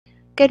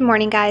Good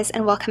morning guys,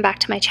 and welcome back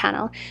to my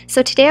channel.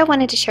 So today I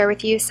wanted to share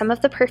with you some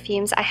of the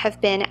perfumes I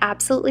have been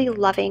absolutely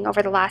loving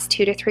over the last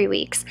 2 to 3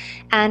 weeks.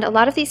 And a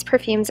lot of these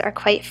perfumes are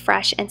quite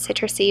fresh and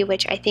citrusy,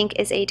 which I think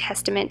is a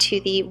testament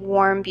to the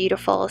warm,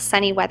 beautiful,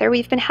 sunny weather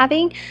we've been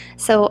having.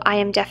 So I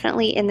am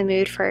definitely in the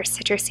mood for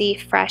citrusy,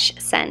 fresh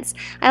scents.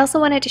 I also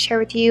wanted to share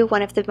with you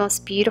one of the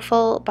most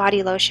beautiful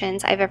body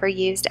lotions I've ever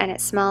used, and it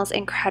smells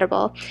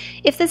incredible.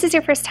 If this is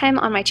your first time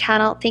on my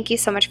channel, thank you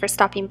so much for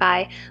stopping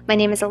by. My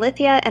name is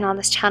Alithia, and on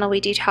this channel we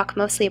do talk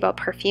mostly about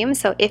perfume,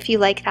 so if you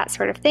like that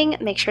sort of thing,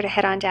 make sure to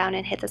head on down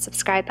and hit the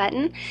subscribe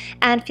button,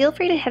 and feel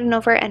free to head on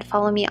over and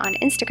follow me on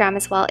Instagram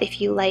as well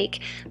if you like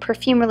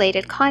perfume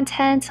related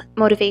content,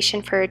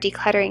 motivation for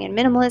decluttering and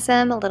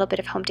minimalism, a little bit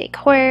of home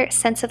decor,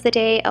 scents of the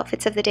day,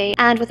 outfits of the day,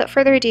 and without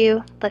further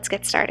ado, let's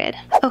get started.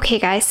 Okay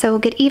guys, so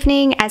good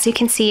evening. As you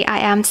can see, I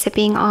am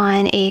sipping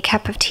on a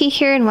cup of tea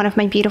here in one of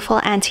my beautiful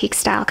antique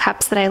style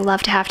cups that I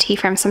love to have tea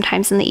from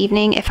sometimes in the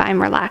evening if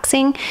I'm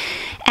relaxing.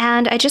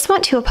 And I just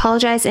want to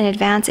apologize in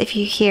advance if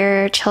you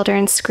hear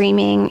children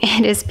screaming.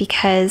 It is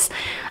because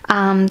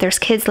there's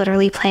kids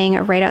literally playing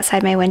right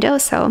outside my window,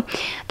 so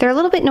they're a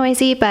little bit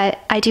noisy, but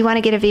I do want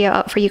to get a video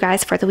out for you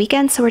guys for the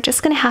weekend, so we're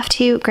just going to have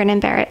to grin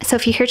and bear it. So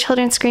if you hear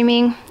children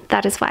screaming,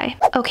 that is why.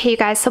 Okay you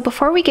guys, so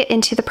before we get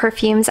into the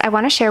perfumes, I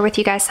want to share with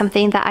you guys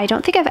something that I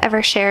don't think I've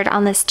ever shared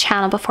on this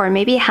channel before,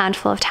 maybe a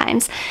handful of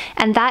times,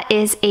 and that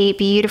is a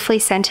beautifully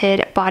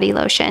scented body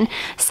lotion.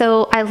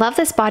 So I love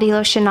this body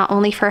lotion not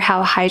only for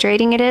how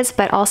hydrating it is,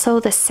 but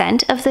also the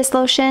scent of this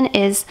lotion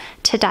is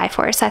to die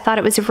for. So I thought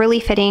it was really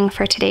fitting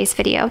for today's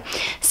video.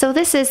 So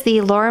this is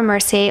the Laura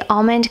Mercier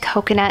Almond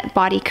Coconut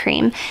Body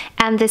Cream,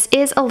 and this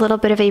is a little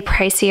bit of a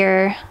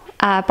pricier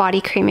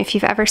body cream. If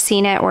you've ever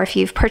seen it, or if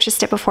you've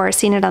purchased it before or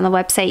seen it on the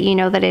website, you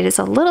know that it is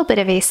a little bit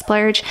of a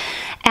splurge.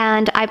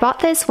 And I bought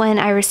this when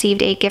I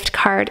received a gift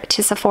card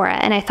to Sephora,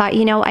 and I thought,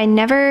 you know, I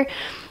never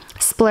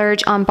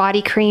splurge on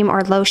body cream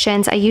or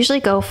lotions. I usually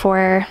go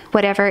for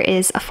whatever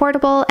is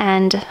affordable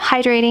and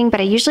hydrating, but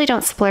I usually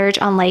don't splurge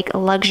on like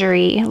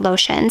luxury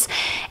lotions.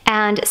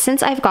 And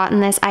since I've gotten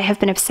this, I have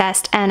been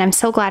obsessed, and I'm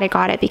so glad I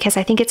got it because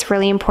I think it's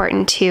really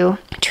important to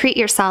treat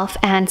yourself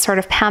and sort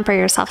of pamper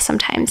yourself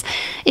sometimes.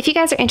 If you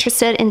guys are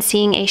interested in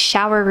seeing a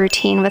shower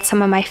routine with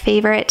some of my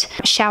favorite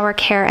shower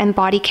care and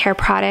body care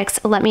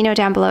products, let me know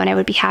down below and I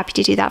would be happy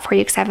to do that for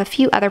you because I have a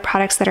few other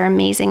products that are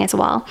amazing as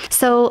well.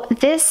 So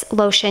this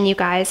lotion, you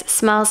guys,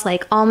 smells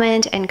like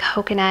almond and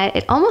coconut.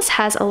 It almost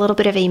has a little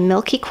bit of a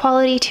milky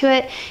quality to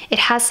it. It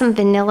has some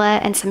vanilla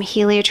and some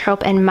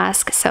heliotrope and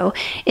musk, so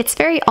it's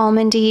very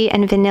almondy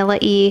and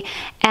vanilla-y,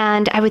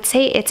 and I would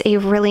say it's a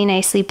really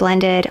nicely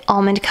blended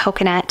almond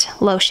coconut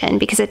lotion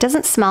because it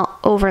doesn't smell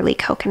overly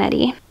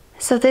coconutty.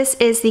 So this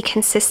is the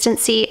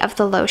consistency of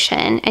the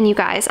lotion, and you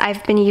guys,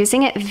 I've been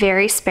using it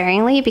very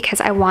sparingly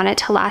because I want it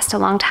to last a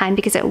long time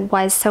because it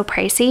was so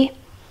pricey.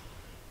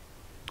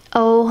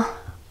 Oh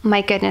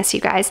my goodness,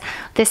 you guys,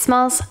 this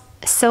smells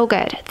so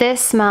good.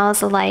 This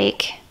smells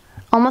like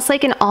almost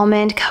like an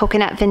almond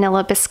coconut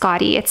vanilla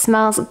biscotti. It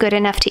smells good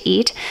enough to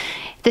eat.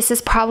 This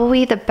is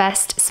probably the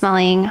best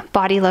smelling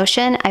body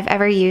lotion I've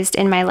ever used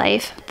in my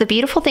life. The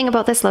beautiful thing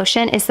about this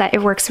lotion is that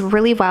it works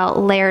really well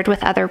layered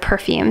with other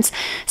perfumes.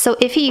 So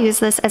if you use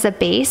this as a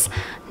base,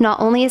 not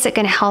only is it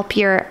going to help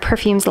your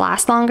perfumes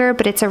last longer,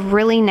 but it's a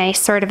really nice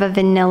sort of a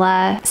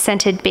vanilla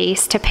scented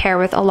base to pair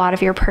with a lot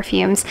of your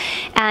perfumes.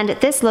 And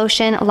this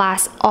lotion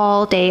lasts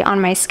all day on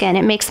my skin.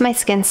 It makes my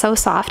skin so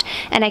soft,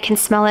 and I can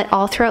smell it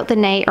all throughout the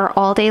night or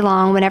all day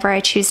long whenever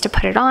I choose to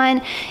put it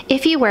on.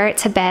 If you wear it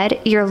to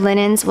bed, your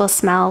linens will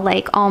smell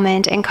like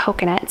almond and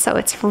coconut, so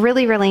it's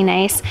really, really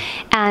nice,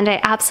 and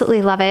I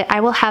absolutely love it. I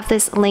will have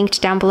this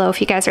linked down below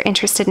if you guys are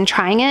interested in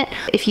trying it.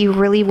 If you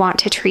really want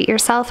to treat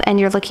yourself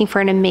and you're looking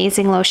for an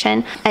amazing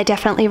lotion, I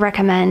definitely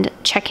recommend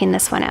checking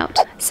this one out.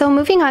 So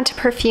moving on to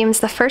perfumes,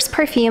 the first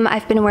perfume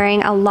I've been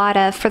wearing a lot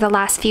of for the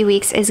last few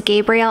weeks is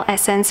Gabrielle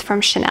Essence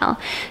from Chanel.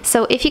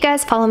 So if you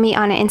guys follow me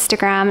on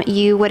Instagram,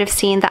 you would have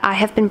seen that I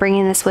have been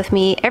bringing this with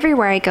me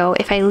everywhere I go.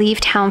 If I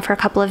leave town for a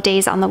couple of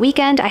days on the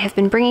weekend, I have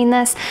been bringing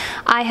this.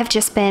 I have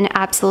just been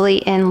absolutely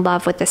in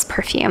love with this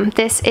perfume.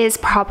 This is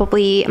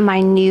probably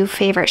my new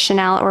favorite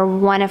Chanel, or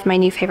one of my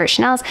new favorite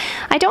Chanels.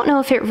 I don't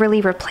know if it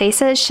really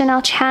replaces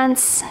Chanel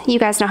Chance. You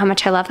guys know how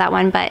much I love that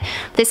one, but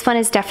this one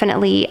is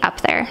definitely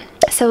up there.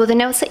 So the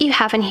notes that you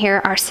have in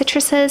here are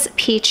citruses,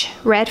 peach,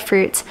 red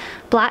fruits,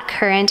 black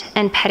currant,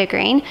 and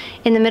petitgrain.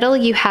 In the middle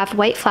you have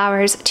white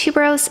flowers,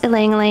 tuberose,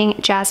 ylang-ylang,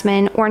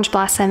 jasmine, orange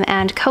blossom,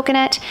 and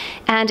coconut.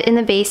 And in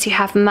the base you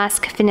have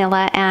musk,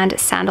 vanilla, and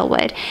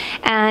sandalwood.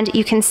 And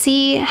you can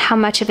see how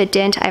much of a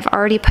dent I've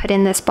already put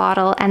in this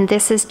bottle, and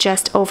this is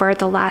just over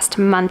the last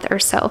month or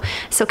so.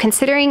 So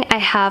considering I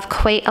have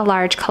quite a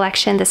large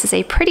collection, this is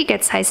a pretty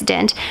good sized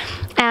dent.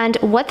 And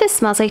what this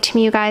smells like to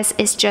me, you guys,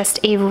 is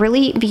just a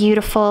really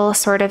beautiful,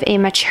 sort of a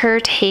mature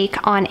take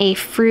on a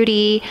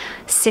fruity,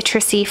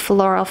 citrusy, floral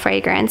floral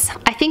fragrance.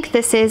 I think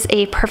this is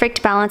a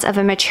perfect balance of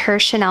a mature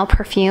Chanel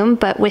perfume,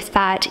 but with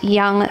that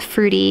young,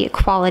 fruity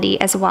quality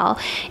as well.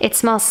 It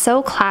smells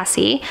so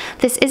classy.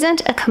 This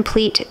isn't a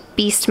complete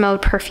beast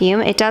mode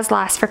perfume. It does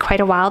last for quite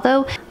a while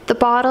though. The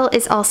bottle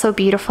is also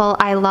beautiful.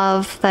 I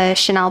love the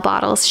Chanel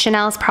bottles.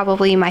 Chanel is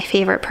probably my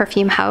favorite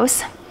perfume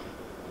house.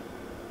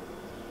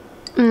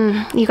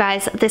 You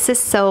guys, this is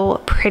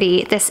so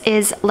pretty. This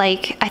is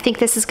like, I think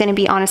this is going to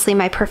be honestly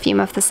my perfume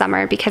of the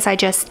summer because I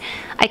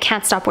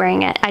can't stop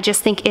wearing it. I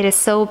just think it is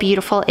so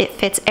beautiful. It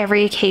fits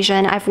every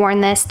occasion. I've worn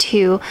this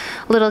to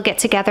little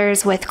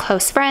get-togethers with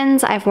close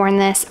friends. I've worn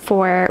this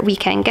for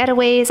weekend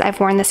getaways. I've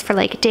worn this for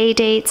like day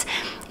dates.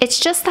 It's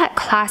just that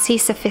classy,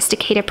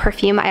 sophisticated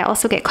perfume. I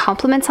also get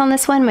compliments on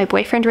this one. My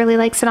boyfriend really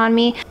likes it on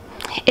me.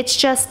 It's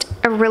just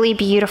a really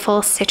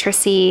beautiful,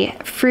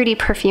 citrusy, fruity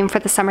perfume for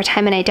the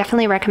summertime, and I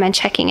definitely recommend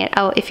checking it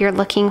out if you're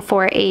looking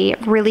for a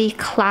really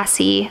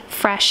classy,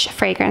 fresh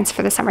fragrance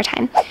for the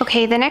summertime.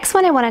 Okay, the next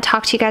one I want to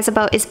talk to you guys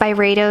about is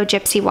Byredo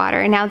Gypsy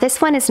Water. Now,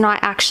 this one is not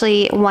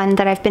actually one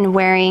that I've been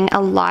wearing a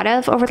lot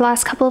of over the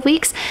last couple of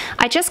weeks.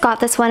 I just got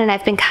this one and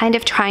I've been kind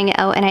of trying it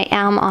out, and I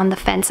am on the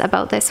fence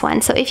about this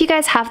one. So if you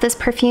guys have this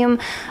perfume,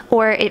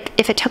 or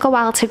if it took a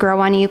while to grow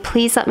on you,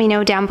 please let me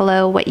know down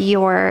below what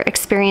your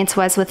experience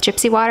was with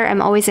Gypsy Water.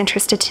 I'm always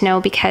interested to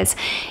know because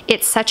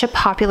it's such a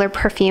popular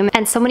perfume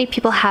and so many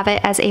people have it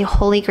as a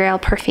holy grail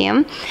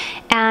perfume,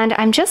 and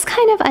I'm just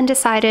kind of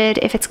undecided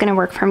if it's going to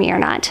work for me or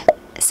not.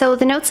 So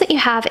the notes that you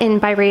have in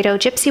Byredo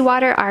Gypsy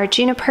Water are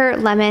juniper,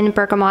 lemon,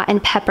 bergamot,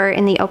 and pepper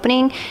in the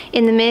opening.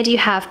 In the mid, you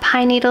have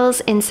pine needles,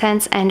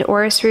 incense, and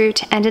orris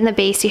root. And in the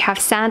base, you have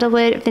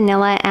sandalwood,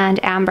 vanilla, and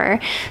amber.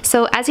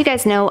 So as you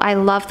guys know, I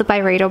love the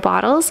Byredo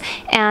bottles.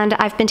 And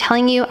I've been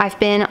telling you, I've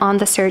been on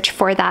the search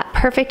for that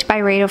perfect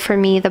Byredo for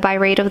me, the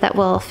Byredo that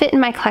will fit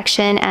in my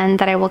collection and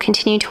that I will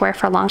continue to wear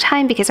for a long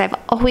time because I've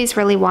always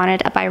really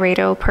wanted a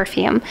Byredo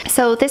perfume.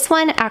 So this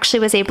one actually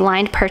was a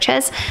blind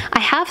purchase.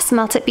 I have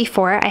smelt it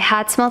before. I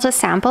had smelled a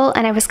sample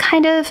and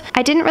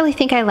I didn't really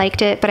think I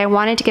liked it, but I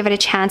wanted to give it a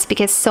chance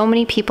because so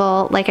many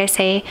people, like I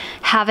say,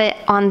 have it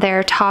on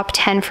their top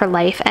 10 for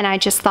life, and I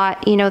just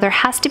thought, you know, there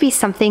has to be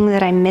something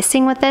that I'm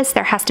missing with this.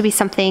 There has to be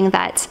something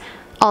that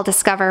I'll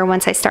discover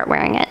once I start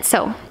wearing it.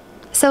 So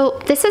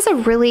this is a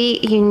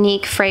really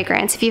unique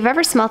fragrance. If you've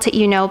ever smelt it,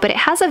 you know, but it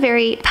has a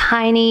very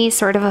piney,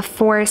 sort of a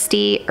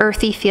foresty,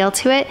 earthy feel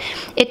to it.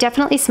 It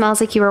definitely smells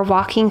like you are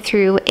walking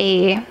through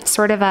a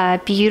sort of a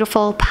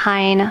beautiful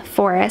pine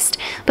forest,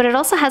 but it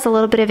also has a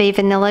little bit of a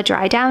vanilla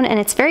dry down, and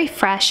it's very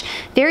fresh,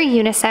 very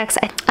unisex.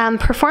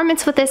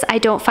 Performance with this, I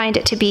don't find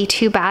it to be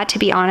too bad, to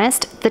be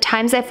honest. The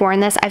times I've worn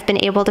this, I've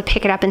been able to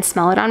pick it up and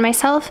smell it on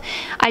myself.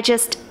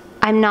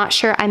 I'm not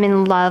sure I'm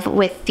in love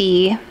with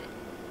the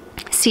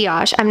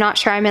sillage. I'm not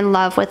sure I'm in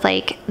love with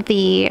like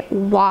the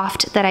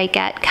waft that I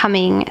get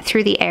coming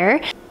through the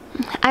air.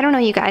 I don't know,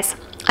 you guys.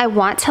 I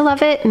want to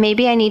love it.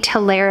 Maybe I need to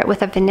layer it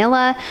with a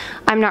vanilla.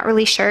 I'm not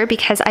really sure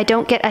because I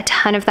don't get a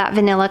ton of that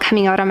vanilla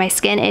coming out on my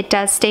skin. It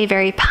does stay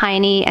very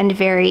piney and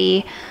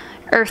very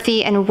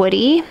earthy and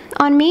woody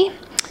on me.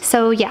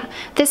 So yeah,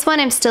 this one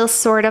I'm still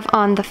sort of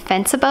on the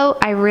fence about.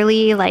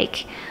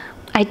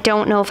 I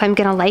don't know if I'm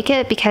gonna like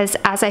it because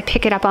as I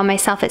pick it up on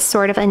myself, it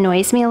sort of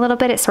annoys me a little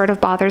bit. It sort of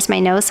bothers my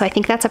nose. So I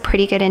think that's a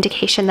pretty good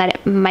indication that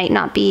it might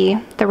not be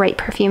the right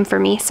perfume for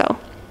me. So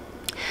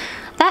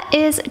that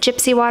is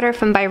Gypsy Water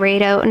from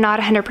Byredo.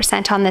 Not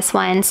 100% on this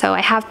one, so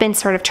I have been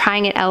sort of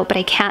trying it out, but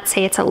I can't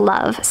say it's a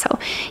love. So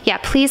yeah,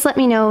 please let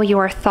me know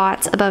your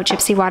thoughts about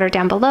Gypsy Water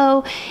down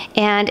below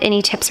and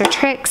any tips or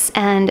tricks,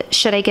 and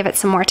should I give it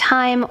some more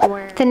time.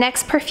 Or the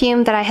next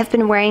perfume that I have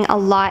been wearing a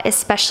lot,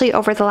 especially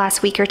over the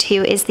last week or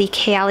two, is the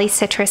Kayali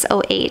Citrus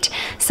 08.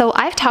 So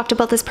I've talked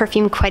about this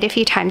perfume quite a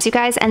few times, you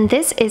guys, and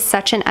this is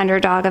such an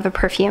underdog of a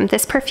perfume.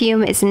 This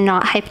perfume is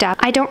not hyped up.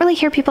 I don't really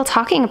hear people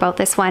talking about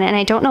this one, and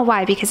I don't know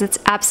why, because it's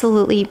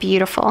absolutely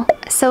beautiful.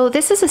 So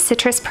this is a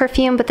citrus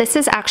perfume, but this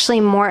is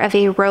actually more of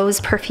a rose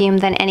perfume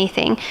than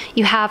anything.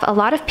 You have a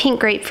lot of pink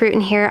grapefruit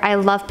in here. I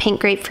love pink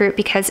grapefruit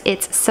because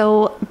it's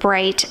so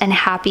bright and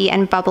happy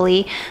and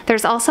bubbly.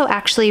 There's also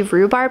actually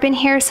rhubarb in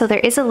here, so there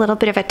is a little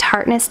bit of a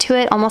tartness to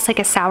it, almost like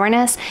a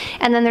sourness.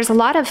 And then there's a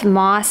lot of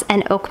moss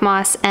and oak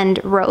moss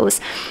and rose.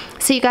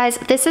 So you guys,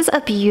 this is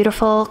a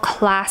beautiful,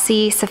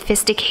 classy,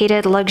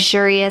 sophisticated,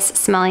 luxurious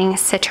smelling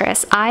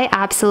citrus. I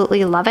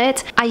absolutely love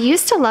it. I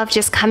used to love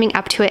just coming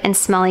up to it and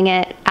smelling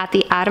it at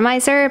the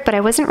atomizer, but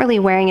I wasn't really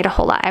wearing it a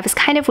whole lot. I was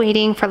kind of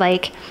waiting for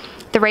like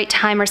the right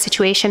time or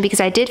situation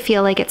because I did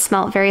feel like it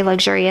smelled very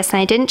luxurious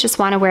and I didn't just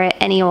want to wear it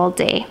any old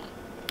day.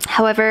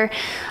 However,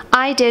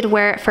 I did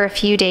wear it for a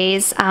few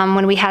days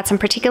when we had some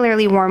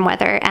particularly warm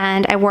weather,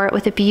 and I wore it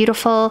with a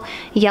beautiful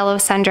yellow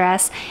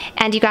sundress.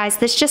 And you guys,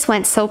 this just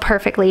went so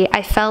perfectly.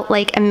 I felt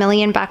like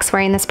 $1,000,000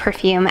 wearing this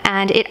perfume,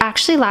 and it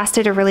actually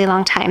lasted a really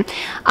long time.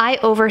 I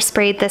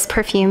oversprayed this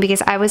perfume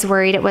because I was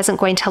worried it wasn't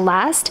going to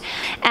last,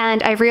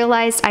 and I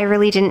realized I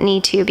really didn't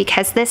need to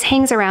because this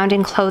hangs around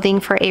in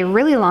clothing for a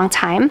really long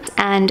time.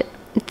 And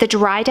the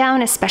dry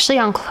down, especially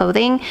on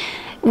clothing,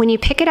 when you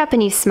pick it up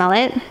and you smell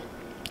it,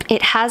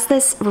 It has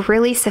this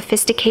really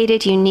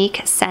sophisticated,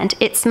 unique scent.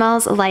 It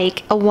smells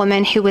like a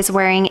woman who was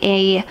wearing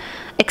a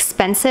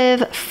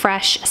expensive,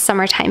 fresh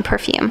summertime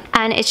perfume.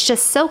 And it's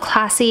just so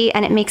classy,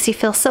 and it makes you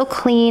feel so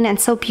clean and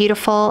so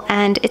beautiful,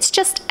 and it's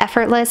just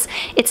effortless.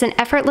 It's an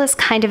effortless,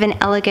 kind of an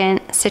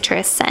elegant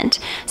citrus scent.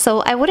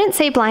 So I wouldn't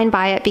say blind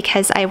buy it,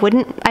 because I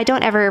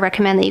don't ever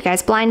recommend that you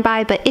guys blind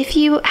buy, but if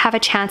you have a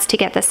chance to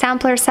get the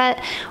sampler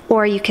set,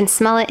 or you can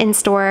smell it in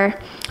store,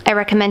 I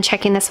recommend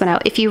checking this one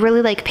out. If you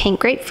really like pink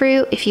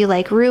grapefruit, if you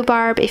like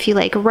rhubarb, if you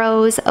like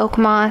rose, oak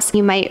moss,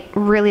 you might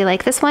really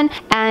like this one.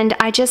 And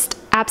I just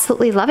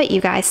absolutely love it,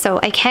 you guys. So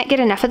I can't get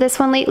enough of this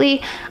one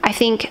lately. I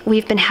think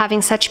we've been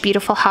having such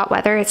beautiful hot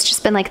weather. It's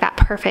just been like that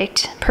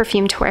perfect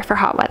perfume to wear for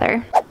hot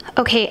weather.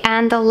 Okay,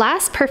 and the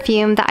last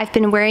perfume that I've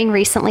been wearing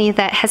recently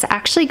that has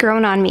actually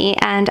grown on me,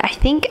 and I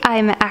think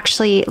I'm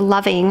actually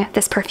loving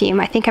this perfume,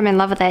 I think I'm in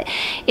love with it,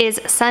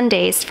 is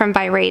Sundays from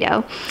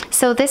Byredo.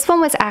 So this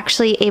one was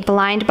actually a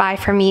blind buy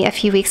for me a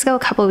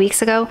couple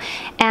weeks ago,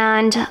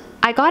 and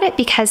I got it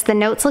because the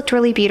notes looked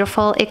really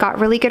beautiful, it got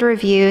really good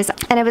reviews,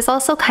 and I was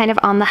also kind of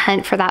on the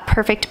hunt for that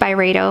perfect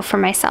Byredo for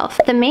myself.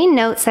 The main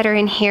notes that are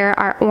in here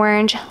are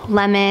orange,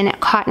 lemon,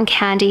 cotton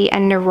candy,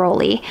 and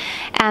neroli.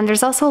 And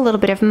there's also a little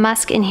bit of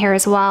musk in here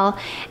as well.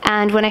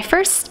 And when I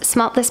first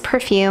smelt this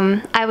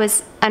perfume, I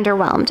was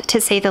underwhelmed, to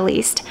say the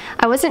least.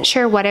 I wasn't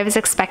sure what I was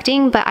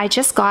expecting, but I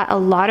just got a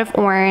lot of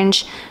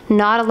orange,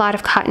 not a lot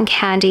of cotton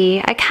candy.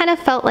 I kind of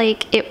felt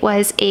like it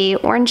was a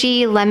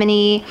orangey,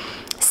 lemony,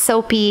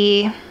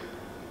 soapy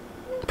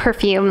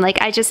perfume.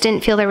 Like, I just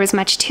didn't feel there was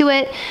much to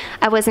it.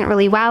 I wasn't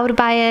really wowed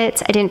by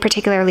it. I didn't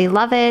particularly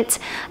love it.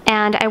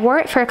 And I wore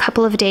it for a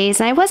couple of days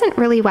and I wasn't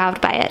really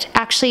wowed by it.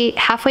 Actually,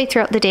 halfway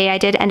throughout the day, I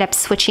did end up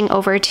switching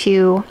over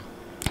to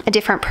a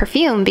different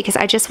perfume because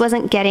I just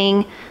wasn't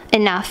getting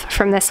enough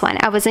from this one.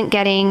 I wasn't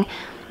getting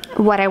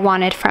what I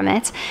wanted from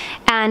it.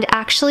 And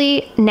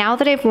actually, now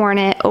that I've worn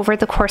it over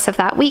the course of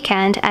that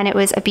weekend, and it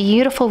was a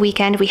beautiful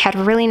weekend, we had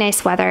really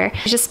nice weather,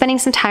 I was just spending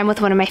some time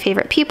with one of my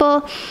favorite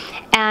people,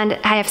 and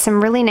I have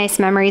some really nice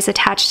memories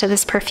attached to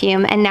this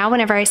perfume. And now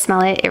whenever I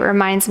smell it, it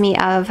reminds me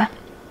of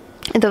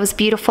those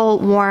beautiful,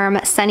 warm,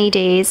 sunny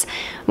days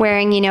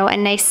wearing, you know, a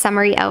nice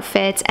summery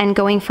outfit and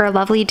going for a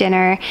lovely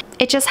dinner.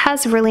 It just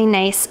has really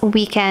nice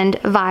weekend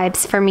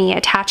vibes for me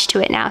attached to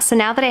it now. So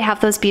now that I have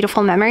those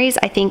beautiful memories,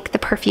 I think the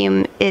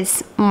perfume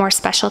is more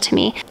special to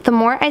me. The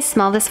more I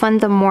smell this one,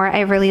 the more I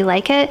really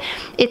like it.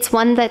 It's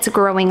one that's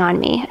growing on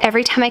me.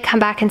 Every time I come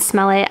back and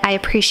smell it, I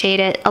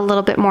appreciate it a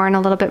little bit more and a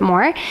little bit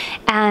more.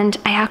 And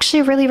I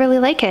actually really, really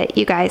like it,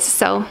 you guys.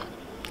 So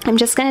I'm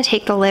just gonna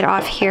take the lid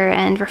off here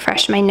and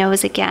refresh my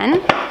nose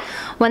again.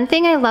 One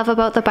thing I love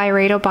about the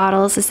Byredo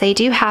bottles is they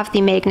do have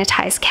the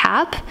magnetized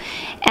cap.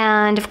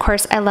 And of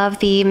course, I love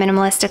the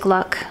minimalistic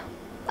look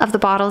of the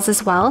bottles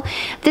as well.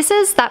 This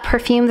is that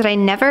perfume that I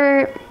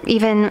never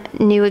even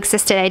knew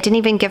existed. I didn't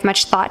even give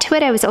much thought to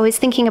it. I was always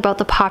thinking about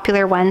the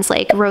popular ones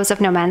like Rose of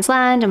No Man's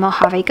Land and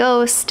Mojave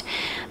Ghost,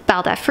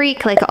 Bal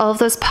d'Afrique, like all of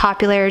those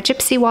popular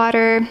Gypsy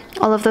water,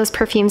 all of those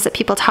perfumes that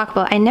people talk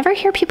about. I never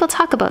hear people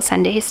talk about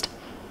Sundays,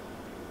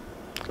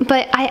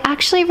 but I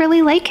actually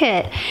really like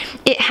it.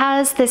 It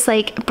has this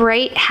like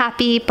bright,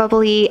 happy,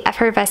 bubbly,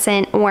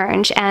 effervescent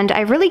orange, and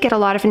I really get a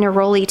lot of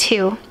neroli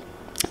too.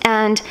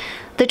 And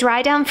the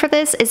dry down for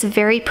this is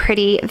very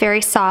pretty,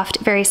 very soft,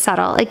 very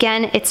subtle.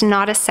 Again, it's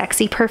not a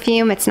sexy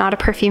perfume. It's not a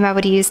perfume I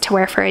would use to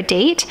wear for a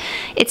date.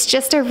 It's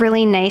just a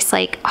really nice,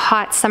 like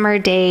hot summer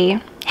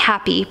day,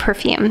 happy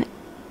perfume.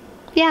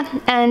 Yeah,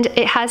 and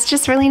it has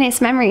just really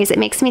nice memories. It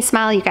makes me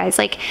smile, you guys.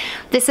 Like,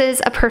 this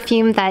is a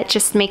perfume that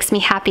just makes me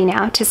happy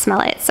now to smell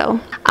it. So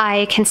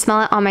I can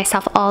smell it on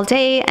myself all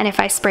day, and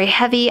if I spray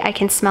heavy, I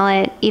can smell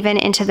it even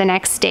into the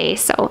next day.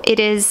 So it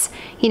is,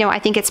 you know, I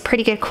think it's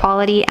pretty good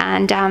quality,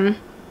 and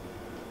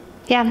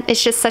yeah,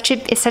 it's just such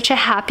a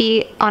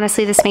happy,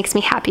 honestly, this makes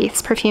me happy.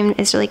 This perfume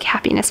is really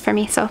happiness for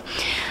me. So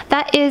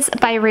that is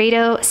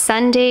Byredo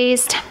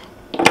Sundays.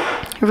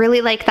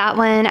 Really like that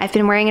one. I've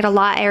been wearing it a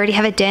lot. I already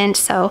have a dent,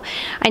 so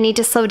I need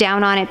to slow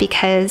down on it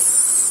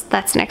because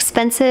that's an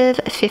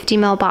expensive 50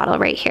 ml bottle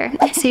right here.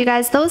 So you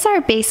guys, those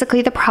are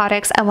basically the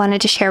products I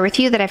wanted to share with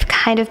you that I've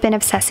kind of been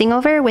obsessing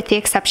over, with the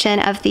exception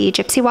of the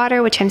Gypsy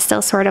water, which I'm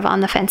still sort of on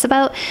the fence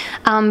about.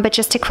 But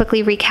just to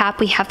quickly recap,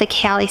 we have the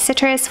Kale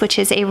Citrus, which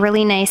is a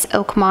really nice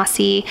oak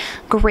mossy,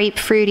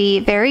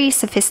 grapefruity, very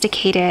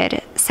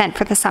sophisticated scent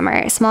for the summer.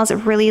 It smells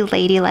really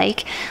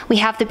ladylike. We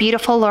have the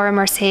beautiful Laura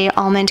Mercier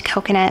Almond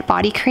Coconut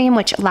Body Cream,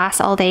 which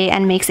lasts all day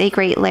and makes a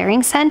great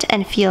layering scent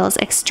and feels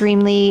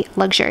extremely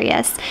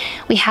luxurious.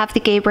 We have the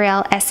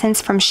Gabrielle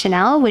Essence from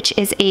Chanel, which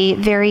is a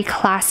very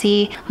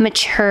classy,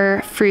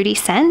 mature, fruity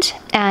scent,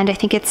 and I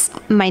think it's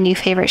my new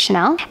favorite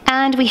Chanel.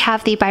 And we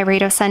have the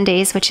Byredo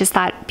Sundays, which is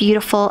that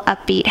beautiful,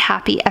 upbeat,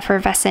 happy,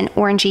 effervescent,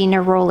 orangey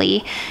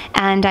neroli,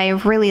 and I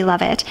really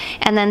love it.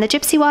 And then the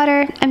Gypsy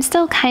water, I'm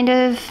still kind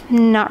of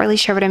not really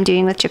sure what I'm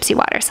doing with Gypsy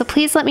water, so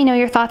please let me know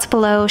your thoughts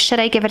below. Should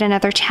I give it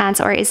another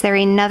chance, or is there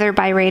another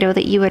Byredo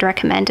that you would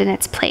recommend in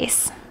its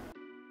place?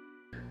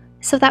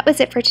 So that was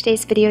it for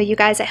today's video, you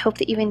guys. I hope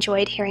that you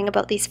enjoyed hearing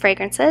about these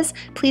fragrances.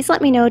 Please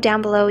let me know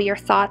down below your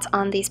thoughts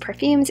on these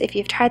perfumes, if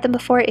you've tried them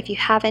before, if you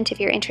haven't, if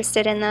you're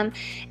interested in them.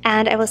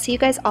 And I will see you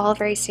guys all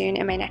very soon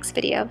in my next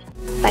video.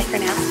 Bye for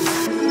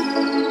now.